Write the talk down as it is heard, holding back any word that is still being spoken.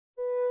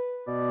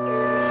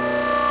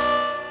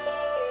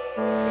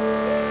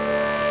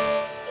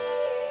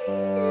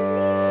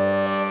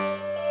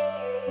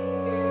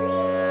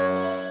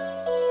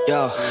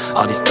Yo,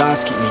 all these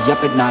thoughts keep me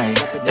up at night.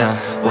 Yeah,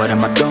 what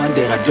am I doing?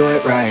 Did I do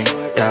it right?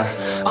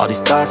 Yeah, all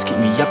these thoughts keep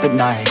me up at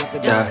night.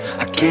 Yeah,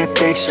 I can't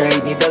think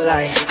straight, need the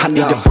light. I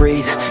need to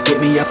breathe, get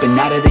me up and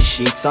out of the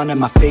sheets. Onto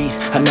my feet,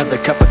 another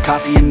cup of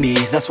coffee and me.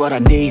 That's what I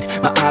need,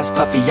 my eyes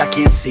puffy, I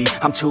can't see.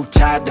 I'm too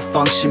tired to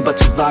function, but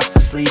too lost to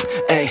sleep.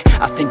 Ay,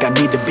 I think I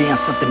need to be on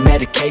something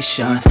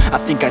medication. I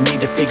think I need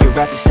to figure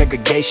out the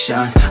segregation.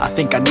 I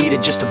think I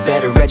needed just a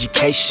better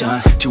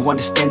education to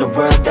understand a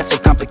world that's so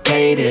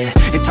complicated.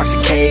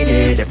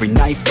 Intoxicated, every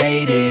night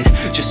faded,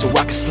 just so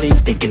I can sleep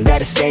thinking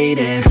that it's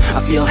sated.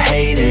 I feel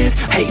hated,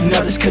 hating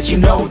others cause you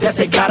know that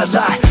they got a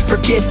lot.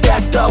 Forget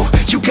that though,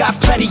 you got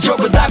plenty, you're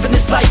alive in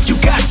this life. You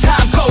got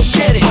time, go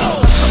get it.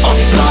 All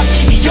these thoughts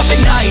keep me up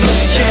at night.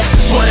 Yeah,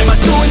 what am I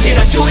doing? Did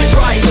I do it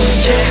right?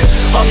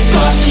 Yeah, all these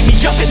thoughts keep me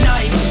up at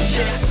night.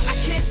 Yeah, I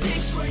can't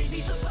think straight,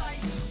 need the light.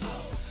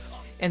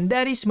 And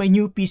that is my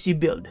new PC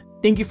build.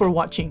 Thank you for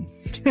watching.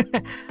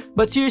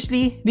 But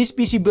seriously, this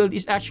PC build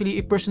is actually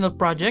a personal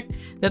project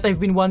that I've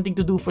been wanting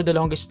to do for the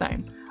longest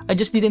time. I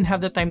just didn't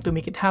have the time to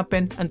make it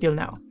happen until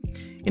now.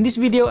 In this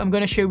video, I'm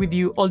gonna share with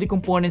you all the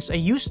components I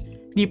used,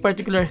 the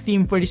particular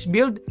theme for this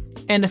build,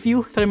 and a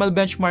few thermal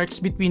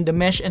benchmarks between the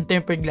mesh and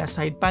tempered glass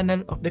side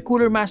panel of the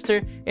Cooler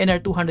Master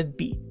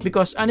NR200P,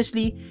 because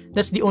honestly,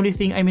 that's the only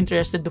thing I'm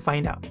interested to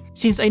find out.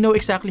 Since I know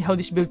exactly how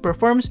this build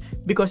performs,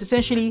 because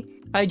essentially,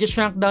 I just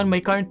shrunk down my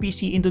current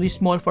PC into this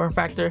small form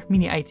factor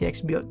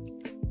Mini-ITX build.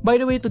 By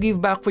the way, to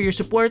give back for your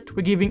support,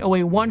 we're giving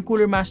away one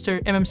Cooler Master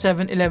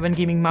MM711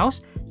 gaming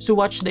mouse, so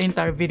watch the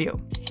entire video.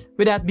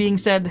 With that being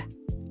said,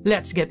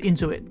 let's get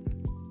into it.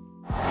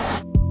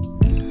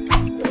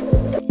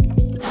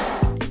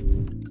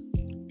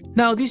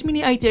 Now, this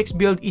Mini-ITX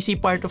build is a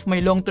part of my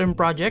long-term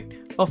project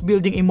of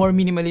building a more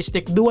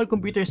minimalistic dual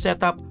computer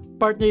setup,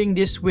 partnering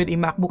this with a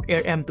MacBook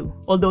Air M2,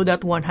 although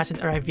that one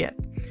hasn't arrived yet.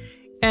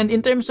 And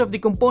in terms of the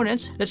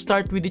components, let's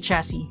start with the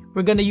chassis.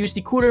 We're gonna use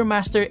the Cooler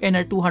Master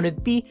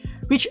NR200P,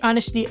 which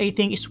honestly I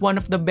think is one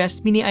of the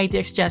best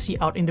Mini-ITX chassis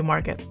out in the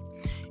market.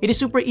 It is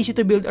super easy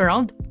to build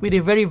around with a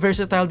very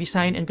versatile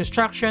design and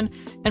construction,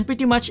 and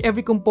pretty much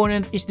every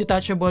component is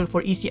detachable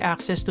for easy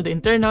access to the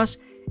internals.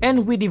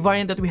 And with the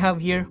variant that we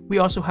have here, we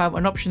also have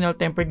an optional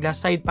tempered glass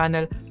side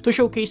panel to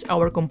showcase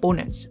our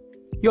components.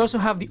 You also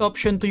have the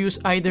option to use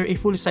either a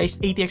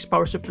full-sized ATX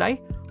power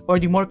supply or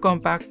the more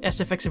compact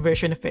SFX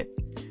version of it.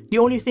 The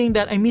only thing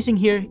that I'm missing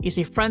here is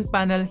a front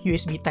panel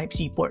USB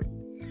Type-C port.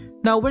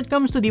 Now, when it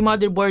comes to the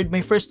motherboard,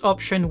 my first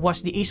option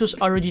was the ASUS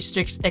ROG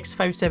Strix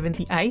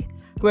X570i.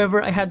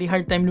 However, I had a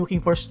hard time looking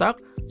for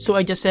stock, so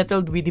I just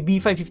settled with the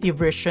B550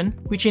 version,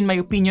 which in my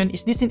opinion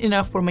is decent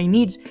enough for my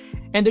needs.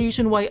 And the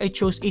reason why I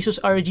chose ASUS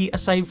ROG,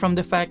 aside from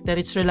the fact that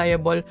it's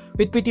reliable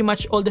with pretty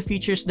much all the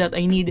features that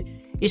I need,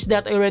 is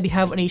that I already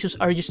have an ASUS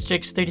ROG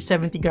Strix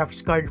 3070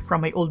 graphics card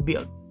from my old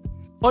build.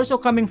 Also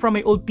coming from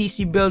my old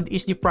PC build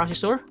is the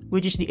processor,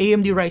 which is the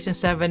AMD Ryzen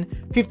 7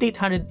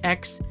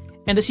 5800X,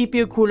 and the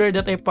CPU cooler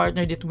that I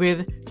partnered it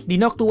with, the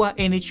Noctua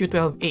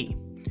NH-U12A.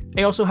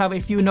 I also have a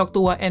few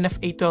Noctua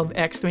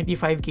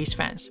NF-A12X25 case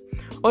fans,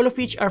 all of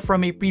which are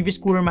from a previous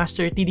Cooler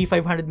Master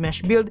TD500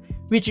 mesh build,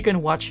 which you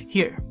can watch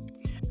here.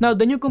 Now,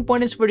 the new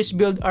components for this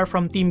build are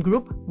from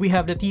TeamGroup. We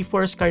have the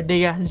T-Force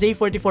Cardea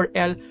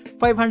Z44L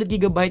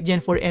 500GB Gen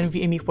 4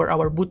 NVMe for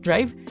our boot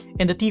drive,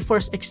 and the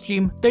T-Force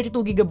Xtreem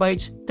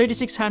 32GB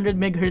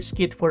 3600MHz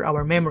kit for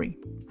our memory.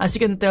 As you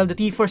can tell, the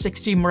T-Force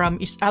Xtreem RAM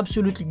is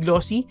absolutely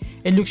glossy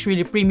and looks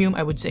really premium,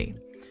 I would say.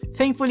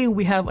 Thankfully,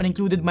 we have an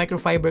included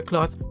microfiber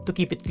cloth to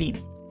keep it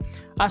clean.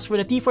 As for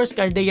the T-Force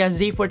Cardea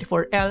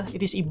Z44L,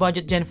 it is a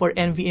budget Gen 4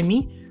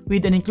 NVMe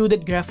with an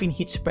included graphene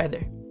heat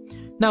spreader.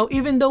 Now,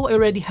 even though I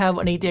already have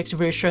an ATX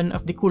version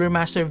of the Cooler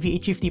Master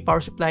V850 power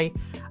supply,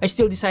 I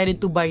still decided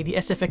to buy the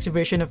SFX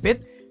version of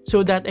it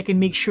so that I can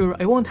make sure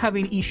I won't have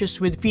any issues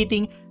with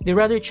fitting the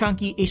rather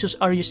chunky ASUS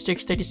ROG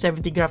Strix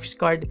 3070 graphics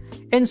card,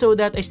 and so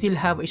that I still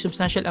have a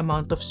substantial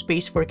amount of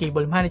space for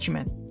cable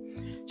management.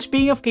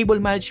 Speaking of cable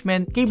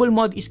management,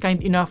 Cablemod is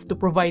kind enough to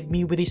provide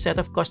me with a set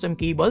of custom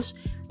cables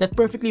that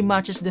perfectly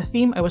matches the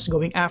theme I was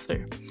going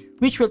after,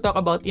 which we'll talk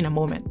about in a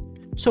moment.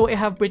 So I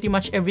have pretty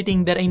much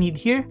everything that I need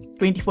here: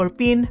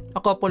 24-pin,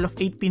 a couple of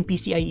 8-pin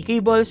PCIe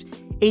cables,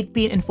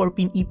 8-pin and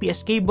 4-pin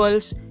EPS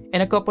cables,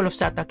 and a couple of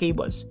SATA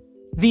cables.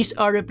 These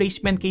are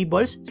replacement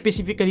cables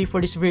specifically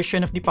for this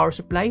version of the power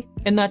supply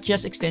and not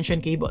just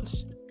extension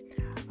cables.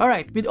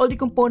 Alright, with all the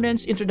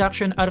components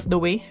introduction out of the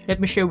way, let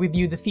me share with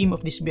you the theme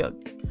of this build.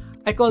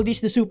 I call this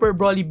the Super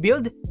Brolly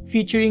build,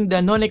 featuring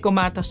the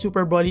None-Komata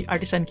Super Brolly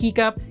Artisan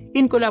keycap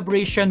in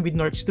collaboration with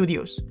Nork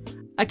Studios.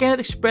 I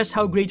cannot express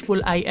how grateful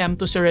I am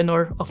to Sir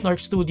Renor of Nork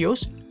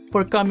Studios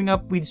for coming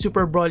up with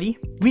Super Brolly,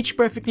 which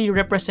perfectly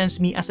represents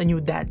me as a new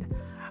dad.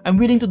 I'm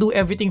willing to do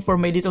everything for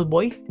my little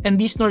boy, and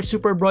this Nork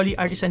Super Brolly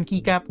Artisan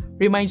keycap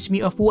reminds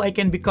me of who I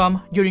can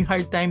become during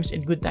hard times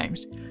and good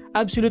times.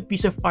 Absolute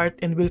piece of art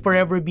and will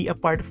forever be a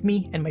part of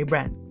me and my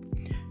brand.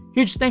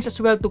 Huge thanks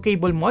as well to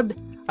Cablemod,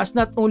 as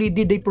not only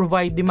did they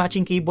provide the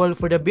matching cable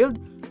for the build,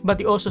 but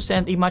they also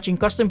sent a matching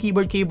custom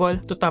keyboard cable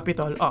to top it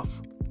all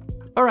off.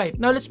 Alright,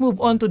 now let's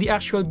move on to the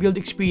actual build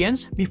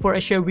experience before I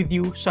share with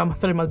you some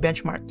thermal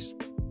benchmarks.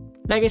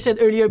 Like I said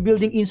earlier,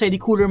 building inside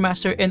the Cooler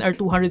Master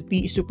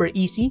NR200P is super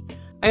easy.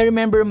 I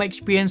remember my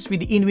experience with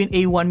the Inwin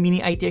A1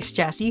 Mini-ITX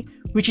chassis,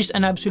 which is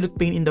an absolute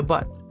pain in the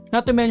butt.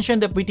 Not to mention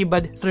the pretty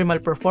bad thermal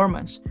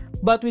performance.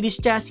 But with this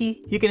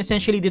chassis, you can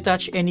essentially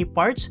detach any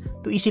parts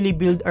to easily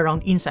build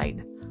around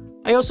inside.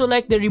 I also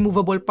like the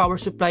removable power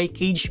supply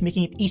cage,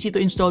 making it easy to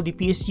install the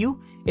PSU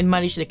and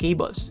manage the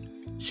cables.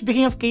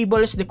 Speaking of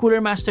cables, the Cooler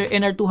Master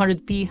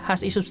NR200P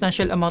has a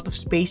substantial amount of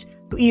space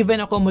to even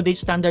accommodate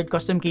standard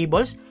custom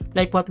cables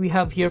like what we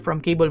have here from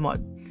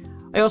Cablemod.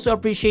 I also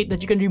appreciate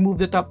that you can remove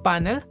the top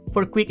panel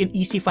for quick and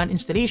easy fan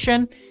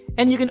installation,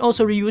 and you can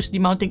also reuse the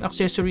mounting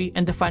accessory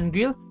and the fan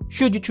grill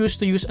should you choose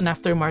to use an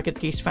aftermarket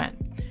case fan.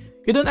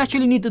 You don't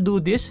actually need to do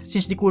this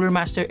since the Cooler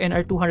Master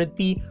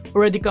NR200P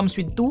already comes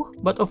with two,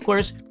 but of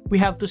course, we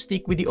have to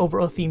stick with the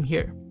overall theme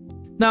here.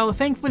 Now,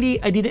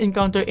 thankfully, I didn't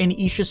encounter any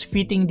issues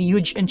fitting the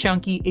huge and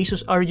chunky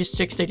ASUS ROG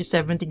Strix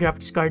 3070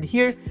 graphics card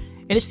here,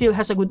 and it still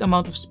has a good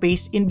amount of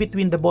space in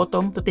between the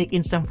bottom to take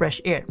in some fresh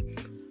air.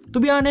 To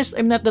be honest,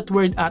 I'm not that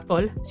worried at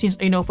all since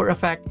I know for a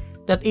fact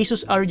that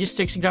ASUS ROG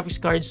Strix graphics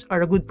cards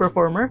are a good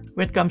performer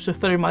when it comes to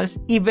thermals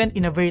even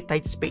in a very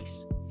tight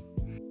space.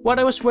 What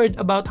I was worried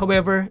about,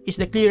 however, is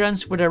the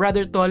clearance for the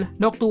rather tall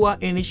Noctua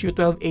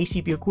NH-U12A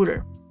CPU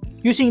cooler.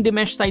 Using the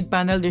mesh side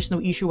panel, there's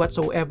no issue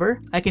whatsoever.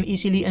 I can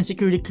easily and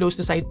securely close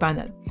the side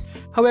panel.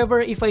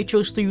 However, if I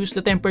chose to use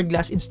the tempered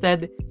glass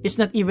instead, it's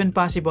not even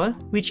possible,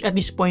 which at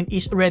this point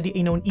is already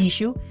a known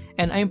issue,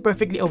 and I am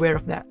perfectly aware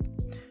of that.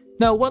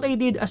 Now, what I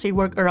did as a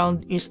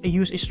workaround is I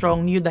used a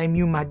strong neodyme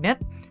U magnet,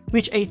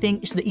 which I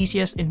think is the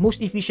easiest and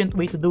most efficient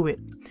way to do it.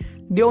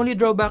 The only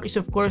drawback is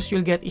of course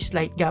you'll get a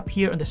slight gap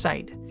here on the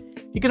side.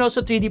 You can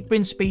also 3D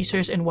print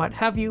spacers and what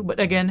have you, but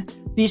again,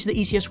 this is the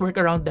easiest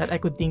workaround that I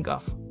could think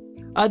of.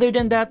 Other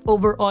than that,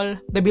 overall,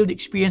 the build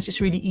experience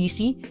is really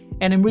easy,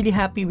 and I'm really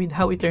happy with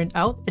how it turned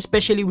out,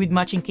 especially with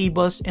matching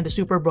cables and the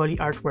super Brolly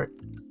artwork.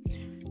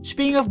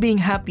 Speaking of being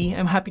happy,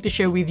 I'm happy to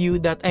share with you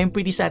that I am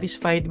pretty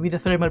satisfied with the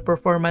thermal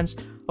performance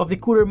of the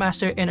Cooler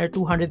Master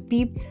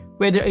NR200P,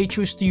 whether I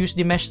choose to use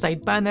the mesh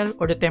side panel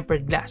or the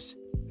tempered glass.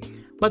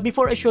 But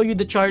before I show you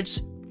the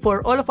charts,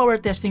 for all of our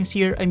testings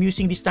here, I'm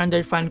using the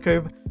standard fan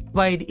curve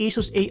via the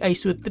ASUS AI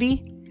Suite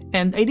 3,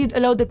 and I did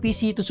allow the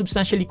PC to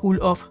substantially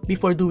cool off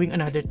before doing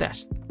another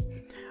test.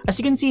 As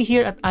you can see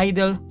here at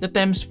idle, the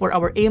temps for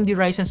our AMD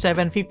Ryzen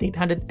 7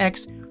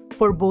 5800X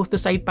for both the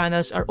side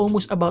panels are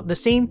almost about the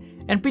same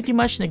and pretty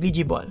much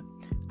negligible.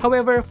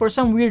 However, for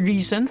some weird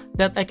reason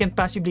that I can't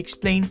possibly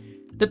explain,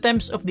 the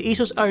temps of the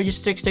ASUS ROG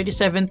Strix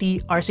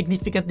 3070 are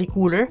significantly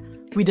cooler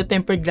with the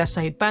tempered glass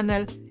side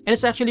panel, and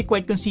it's actually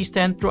quite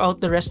consistent throughout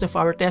the rest of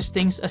our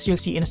testings, as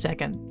you'll see in a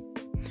second.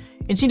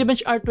 In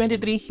Cinebench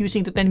R23,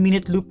 using the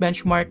 10-minute loop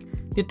benchmark,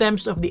 the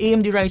temps of the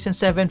AMD Ryzen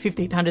 7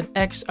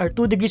 5800X are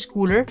 2 degrees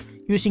cooler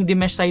using the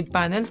mesh side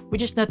panel,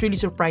 which is not really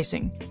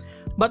surprising.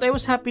 But I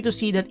was happy to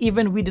see that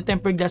even with the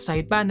tempered glass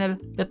side panel,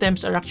 the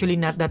temps are actually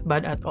not that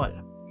bad at all.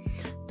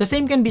 The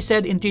same can be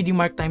said in 3D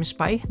Mark x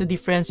Pi. The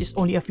difference is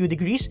only a few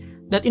degrees,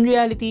 that in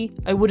reality,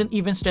 I wouldn't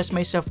even stress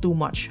myself too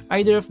much.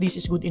 Either of these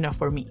is good enough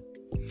for me.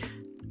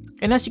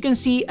 And as you can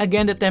see,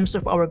 again, the temps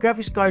of our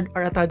graphics card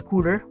are a tad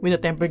cooler with a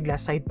tempered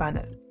glass side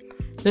panel.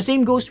 The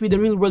same goes with the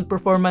real-world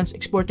performance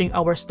exporting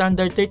our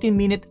standard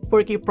 13-minute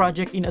 4K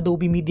project in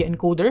Adobe Media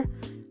Encoder.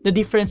 The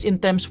difference in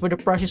temps for the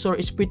processor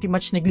is pretty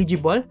much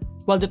negligible,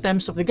 while the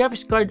temps of the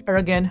graphics card are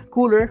again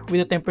cooler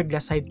with a tempered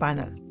glass side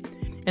panel.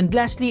 And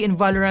lastly, in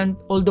Valorant,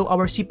 although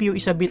our CPU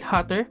is a bit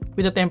hotter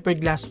with a tempered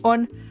glass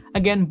on,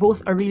 again,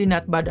 both are really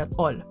not bad at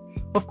all.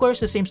 Of course,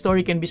 the same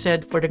story can be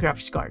said for the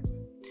graphics card.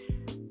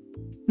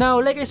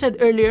 Now, like I said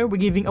earlier, we're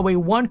giving away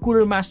one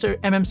Cooler Master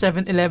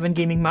MM711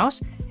 gaming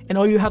mouse, and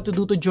all you have to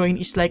do to join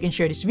is like and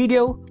share this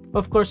video.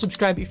 Of course,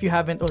 subscribe if you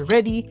haven't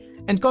already,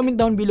 and comment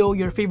down below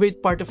your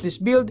favorite part of this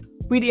build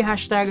with the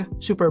hashtag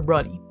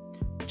SuperBrolly.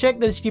 Check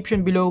the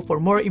description below for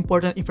more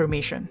important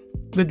information.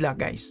 Good luck,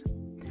 guys!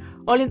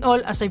 All in all,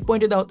 as I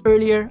pointed out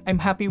earlier, I'm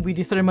happy with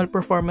the thermal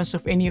performance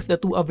of any of the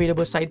two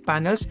available side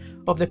panels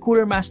of the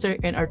Cooler Master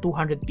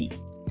NR200P.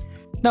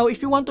 Now,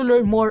 if you want to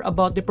learn more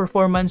about the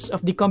performance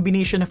of the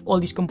combination of all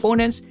these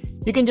components,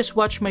 you can just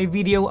watch my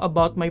video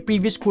about my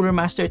previous Cooler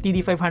Master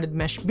TD500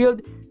 mesh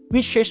build,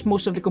 which shares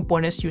most of the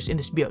components used in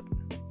this build.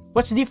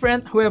 What's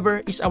different,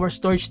 however, is our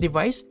storage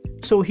device.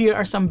 So here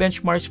are some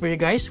benchmarks for you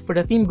guys for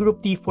the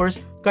TeamGroup T-Force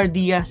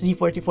Cardea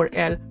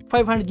Z44L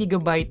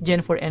 500GB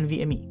Gen 4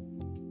 NVMe.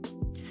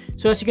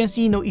 So as you can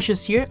see, no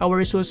issues here. Our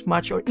results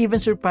match or even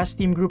surpass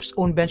TeamGroup's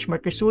own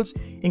benchmark results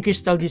in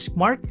Crystal Disk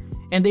Mark.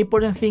 And the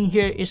important thing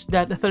here is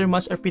that the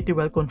thermals are pretty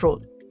well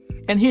controlled.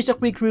 And here's a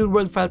quick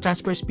real-world file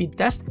transfer speed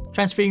test,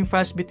 transferring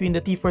files between the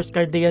T-Force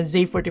Cardea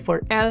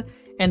Z44L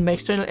and my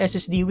external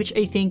SSD, which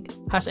I think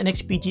has an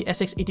XPG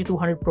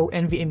SX8200 Pro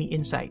NVMe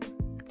inside.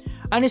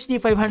 Honestly,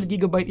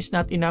 500GB is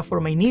not enough for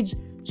my needs,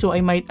 so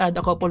I might add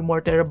a couple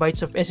more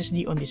terabytes of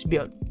SSD on this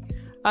build.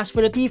 As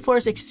for the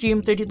T-Force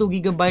Xtreem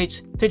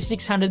 32GB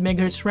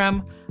 3600MHz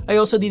RAM, I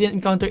also didn't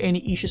encounter any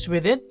issues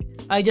with it.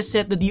 I just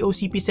set the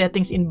DOCP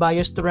settings in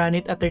BIOS to run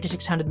it at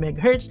 3600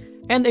 MHz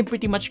and I'm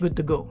pretty much good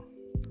to go.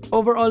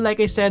 Overall, like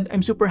I said,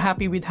 I'm super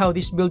happy with how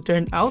this build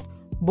turned out,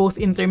 both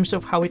in terms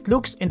of how it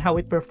looks and how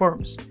it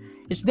performs.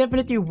 It's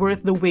definitely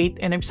worth the wait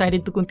and I'm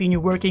excited to continue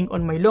working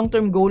on my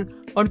long-term goal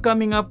on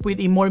coming up with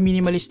a more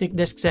minimalistic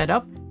desk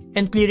setup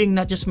and clearing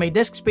not just my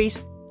desk space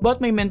but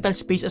my mental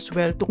space as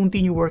well to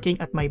continue working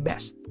at my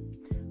best.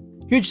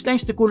 Huge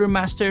thanks to Cooler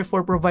Master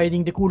for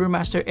providing the Cooler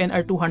Master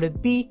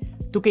NR200P,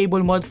 to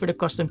Cablemod for the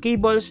custom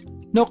cables,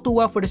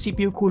 Noctua for the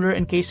CPU cooler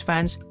and case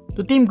fans,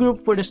 to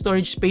TeamGroup for the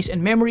storage space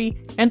and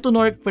memory, and to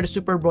Nork for the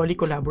Super Brolly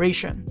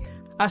collaboration.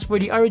 As for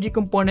the ROG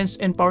components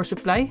and power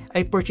supply,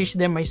 I purchased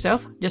them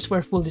myself just for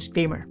a full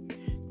disclaimer.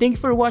 Thank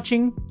you for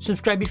watching,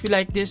 subscribe if you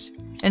like this,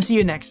 and see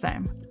you next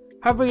time.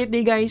 Have a great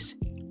day guys,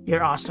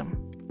 you're awesome.